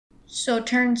So it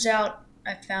turns out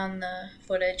I found the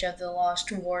footage of the Lost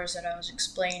Wars that I was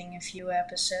explaining a few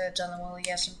episodes on the Wooley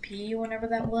SMP, whenever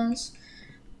that was.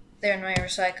 They're in my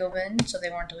recycle bin, so they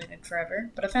weren't deleted forever.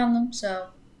 But I found them, so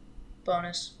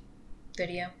bonus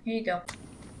video. Here you go.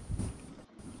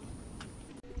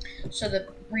 So the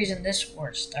reason this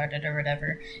war started or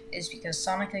whatever is because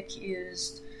Sonic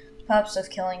accused Pops of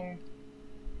killing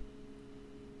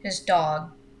his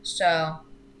dog, so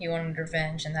he wanted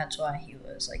revenge, and that's why he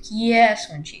was like, yes,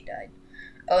 when she died.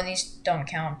 Oh, and these don't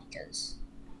count because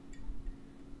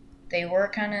they were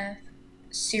kind of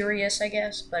serious, I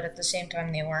guess, but at the same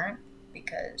time they weren't,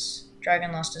 because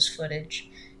Dragon lost his footage,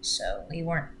 so we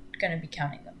weren't going to be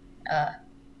counting them.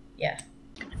 Yeah.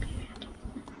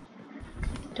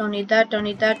 Don't need that, don't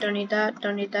need that, don't need that,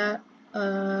 don't need that,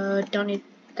 don't need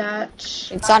that.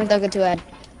 It's Sonic, don't get too ahead.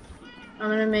 I'm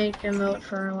gonna make a moat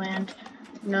for land.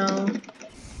 No.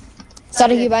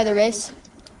 Sonic, you buy the race?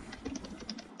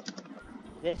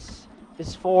 This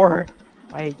is for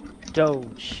my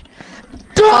Doge.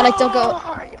 Sonic, don't go.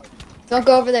 Don't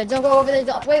go over there. Don't go over there.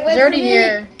 Wait. He's already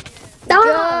here. No!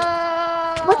 Go!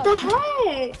 What the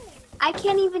heck? I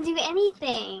can't even do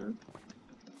anything.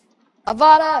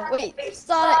 Avada, wait,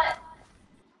 Sonic.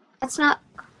 That's not...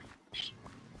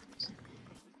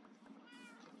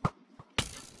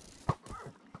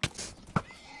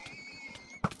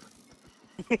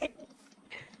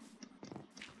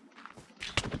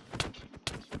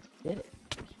 Did it.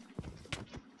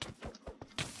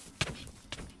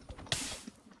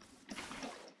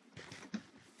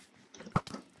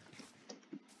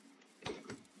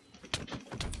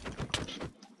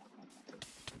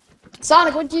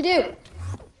 Sonic, what'd you do?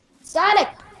 Sonic!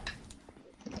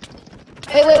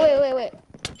 Wait.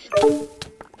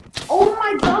 Oh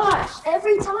my gosh,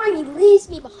 every time he leaves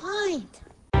me behind.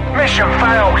 Mission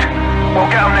failed. We'll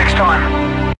get them next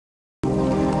time.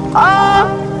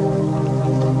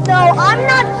 No, I'm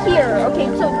not here. Okay,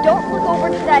 so don't look over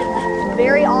to that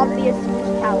very obvious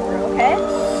tower, okay?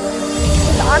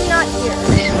 'Cause I'm not here.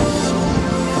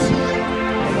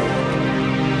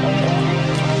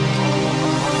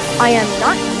 I am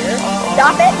not here.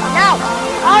 Stop it! No!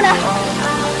 Oh no!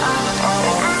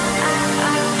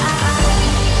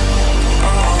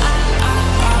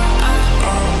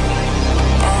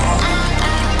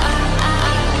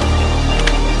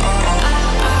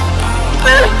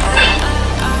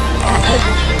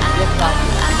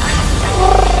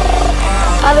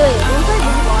 By the way, these are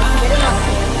these blocks. Get it on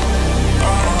here.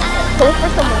 Go for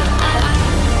someone.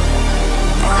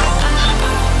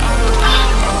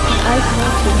 I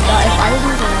swear to God, if I didn't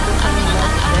remember something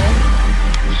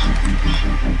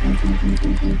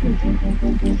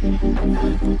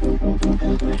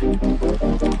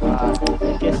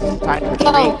I guess it's time to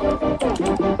Go.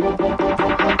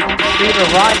 Free to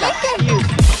run. Excuse.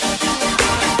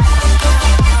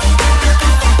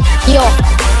 Yo.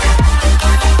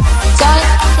 Sonic,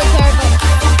 take care of him.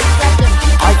 Distract him.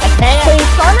 I can't. Hey,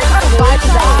 Sonic on 5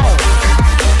 side.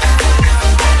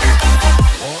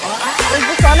 Is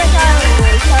the Sonic guy on the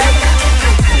right side?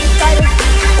 East side is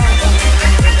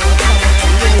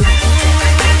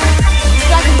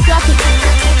Distract him.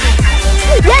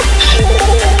 Yes!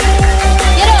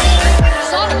 Get him!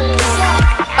 Sonic!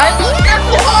 I looked at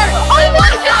the heart! Oh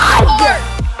my God!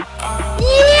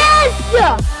 Yes!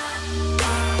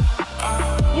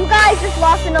 You guys just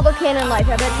lost another cannon life.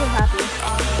 I bet you're happy.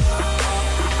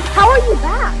 How are you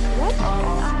back? What?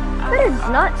 That is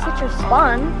not such a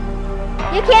spawn.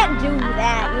 You can't do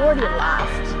that. You already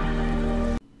lost.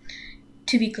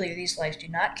 To be clear, these lives do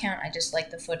not count. I just like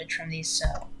the footage from these,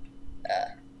 so,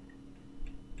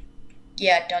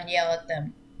 yeah, don't yell at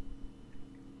them.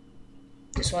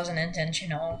 This wasn't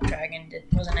intentional. Dragon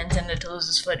wasn't intended to lose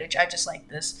this footage. I just like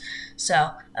this.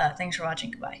 So, thanks for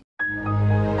watching. Goodbye.